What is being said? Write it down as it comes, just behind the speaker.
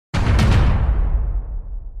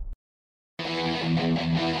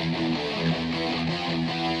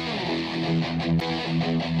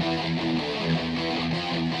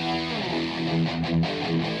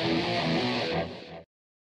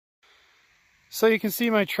So you can see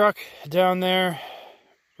my truck down there.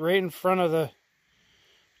 Right in front of the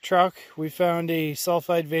truck we found a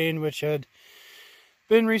sulfide vein which had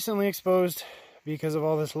been recently exposed because of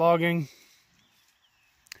all this logging.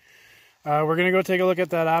 We're going to go take a look at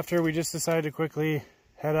that after. We just decided to quickly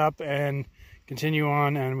head up and continue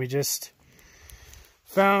on, and we just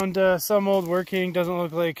found some old working. Doesn't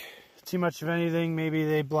look like too much of anything. Maybe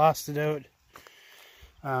they blasted out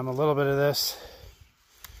a little bit of this.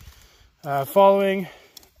 Following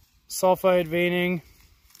sulfide veining,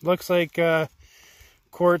 looks like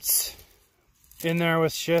quartz in there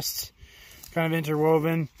with schist, kind of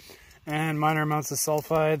interwoven, and minor amounts of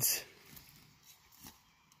sulfides.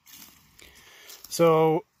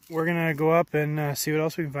 So we're gonna go up and see what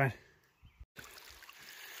else we can find.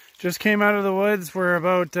 Just came out of the woods. We're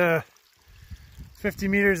about 50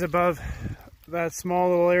 meters above that small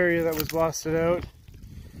little area that was blasted out,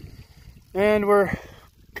 and we're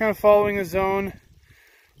kind of following a zone.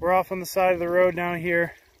 We're off on the side of the road now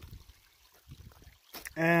here,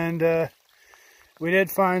 and we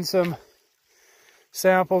did find some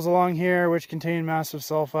samples along here which contain massive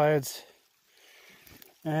sulfides.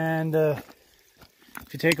 And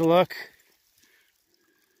if you take a look,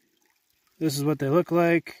 this is what they look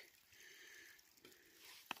like.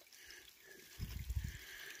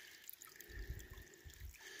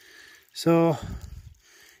 So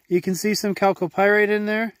you can see some chalcopyrite in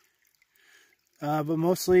there, but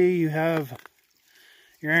mostly you have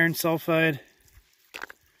your iron sulfide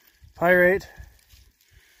pyrite.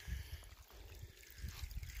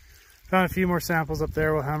 Found a few more samples up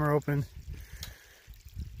there. We'll hammer open.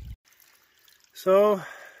 So,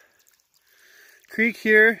 creek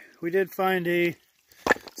here, we did find a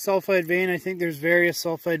sulfide vein. I think there's various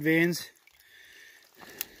sulfide veins.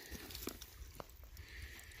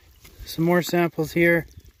 Some more samples here.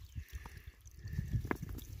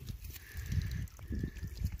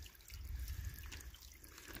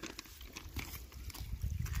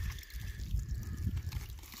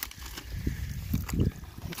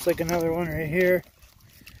 Looks like another one right here.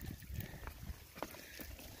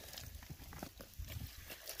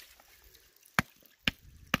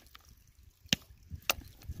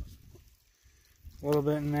 A little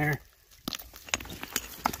bit in there.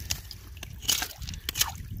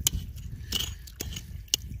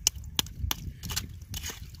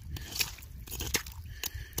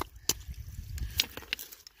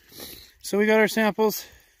 So we got our samples.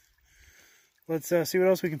 Let's see what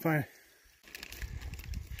else we can find.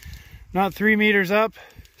 Not 3 meters up,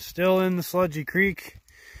 still in the sludgy creek.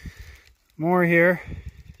 More here.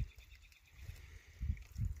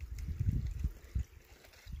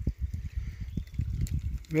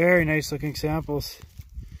 Very nice looking samples.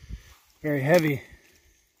 Very heavy.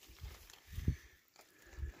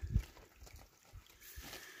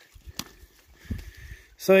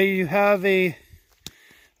 So you have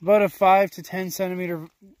about a 5 to 10 centimeter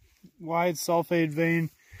wide sulfide vein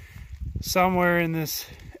somewhere in this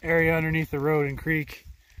area underneath the road and creek.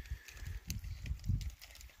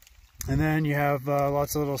 And then you have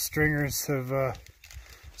lots of little stringers of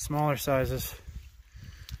smaller sizes.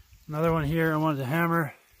 Another one here I wanted to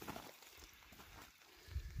hammer.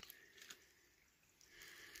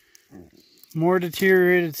 More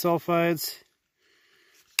deteriorated sulfides.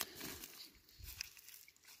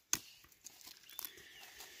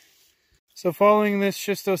 So following this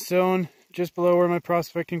schistose zone, just below where my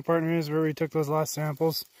prospecting partner is, where we took those last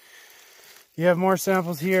samples, you have more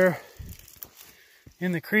samples here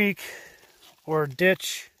in the creek or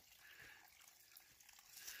ditch.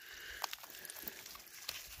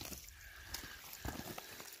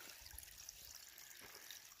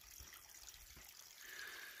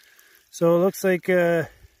 So it looks like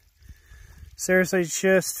sericite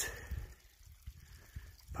schist,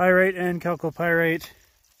 pyrite and chalcopyrite.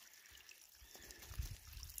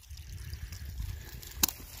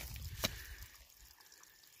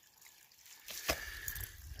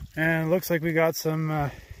 And it looks like we got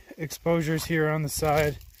some exposures here on the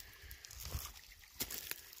side.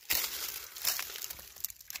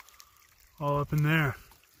 All up in there.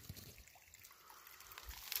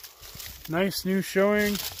 Nice new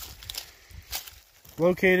showing.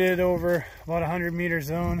 Located over about 100 meter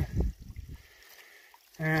zone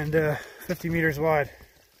and 50 meters wide.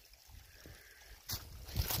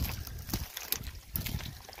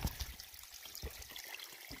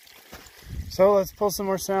 So let's pull some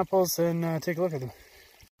more samples and take a look at them.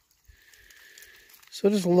 So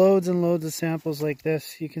just loads and loads of samples like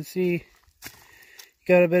this. You can see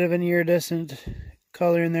Got a bit of an iridescent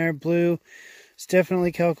color in there, blue. It's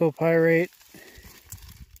definitely chalcopyrite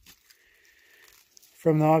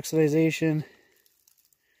from the oxidization.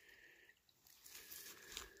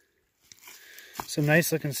 Some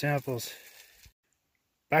nice looking samples.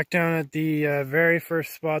 Back down at the very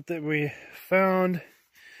first spot that we found,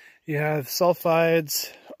 you have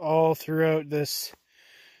sulfides all throughout this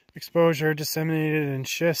exposure, disseminated in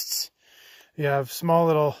schists. You have small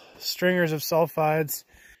little stringers of sulfides,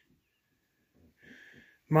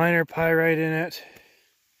 minor pyrite in it.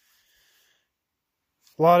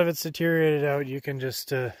 A lot of it's deteriorated out. You can just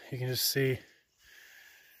see.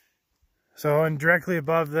 So, and directly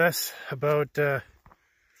above this, about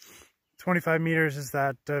 25 meters, is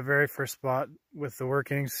that very first spot with the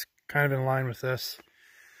workings, kind of in line with this.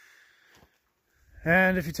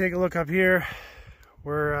 And if you take a look up here,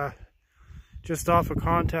 we're just off of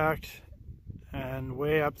contact, and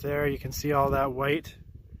way up there you can see all that white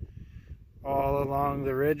all along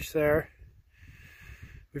the ridge there.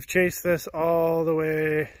 We've chased this all the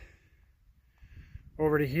way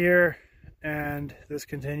over to here, and this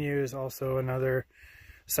continues also another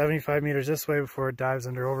 75 meters this way before it dives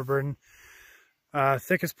under overburden.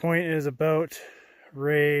 Thickest point is about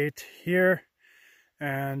right here,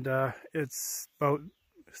 and it's about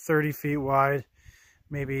 30 feet wide,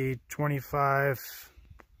 maybe 25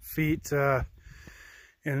 feet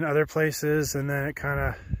in other places, and then it kind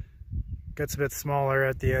of gets a bit smaller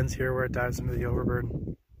at the ends here where it dives into the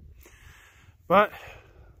overburden. But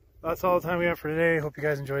that's all the time we have for today. Hope you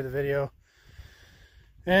guys enjoyed the video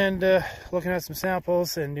and looking at some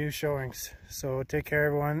samples and new showings. So take care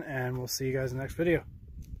everyone, and we'll see you guys in the next video.